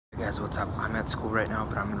Guys, what's up? I'm at school right now,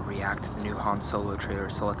 but I'm gonna react to the new Han Solo trailer,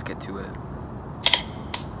 so let's get to it.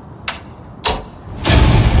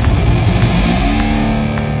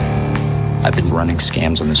 I've been running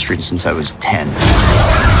scams on the street since I was 10.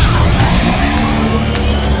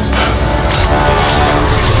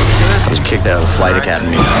 I was kicked out of the flight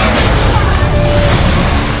academy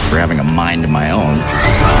for having a mind of my own.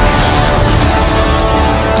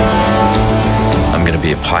 I'm gonna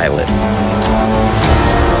be a pilot.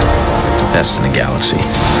 Best in the galaxy.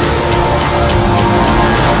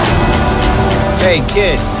 Hey,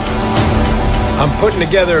 kid. I'm putting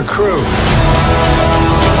together a crew.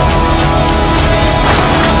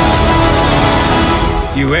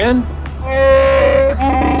 You in?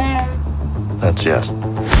 That's yes.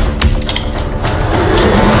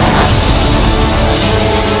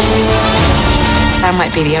 I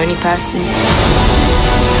might be the only person.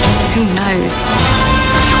 Who knows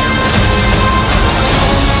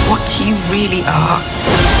what you really are?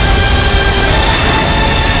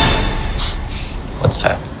 What's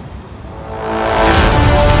that?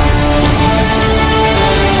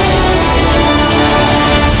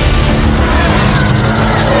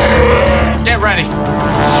 Get ready.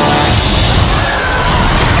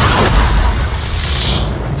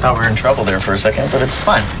 Thought we were in trouble there for a second, but it's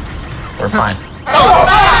fine. We're fine.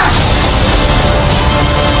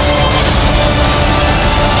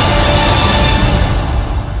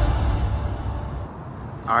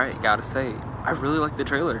 Alright, gotta say, I really like the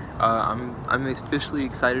trailer. I'm officially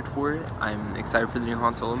excited for it. I'm excited for the new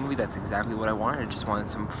Han Solo movie. That's exactly what I wanted. I just wanted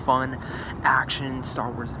some fun, action, Star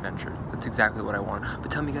Wars adventure. That's exactly what I want.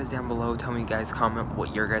 But tell me guys down below, tell me guys, comment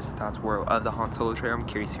what your guys' thoughts were of the Han Solo trailer. I'm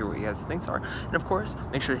curious to hear what you guys' thinks are. And of course,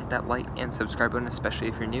 make sure to hit that like and subscribe button, especially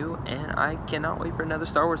if you're new. And I cannot wait for another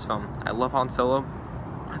Star Wars film. I love Han Solo.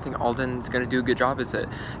 I think Alden's gonna do a good job as it.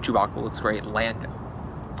 Chewbacca looks great. Lando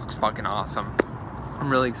looks fucking awesome. I'm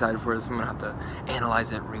really excited for this. I'm gonna have to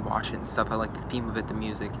analyze it, rewatch it and stuff. I like the theme of it, the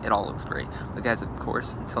music, it all looks great. But guys, of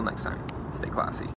course, until next time, stay classy.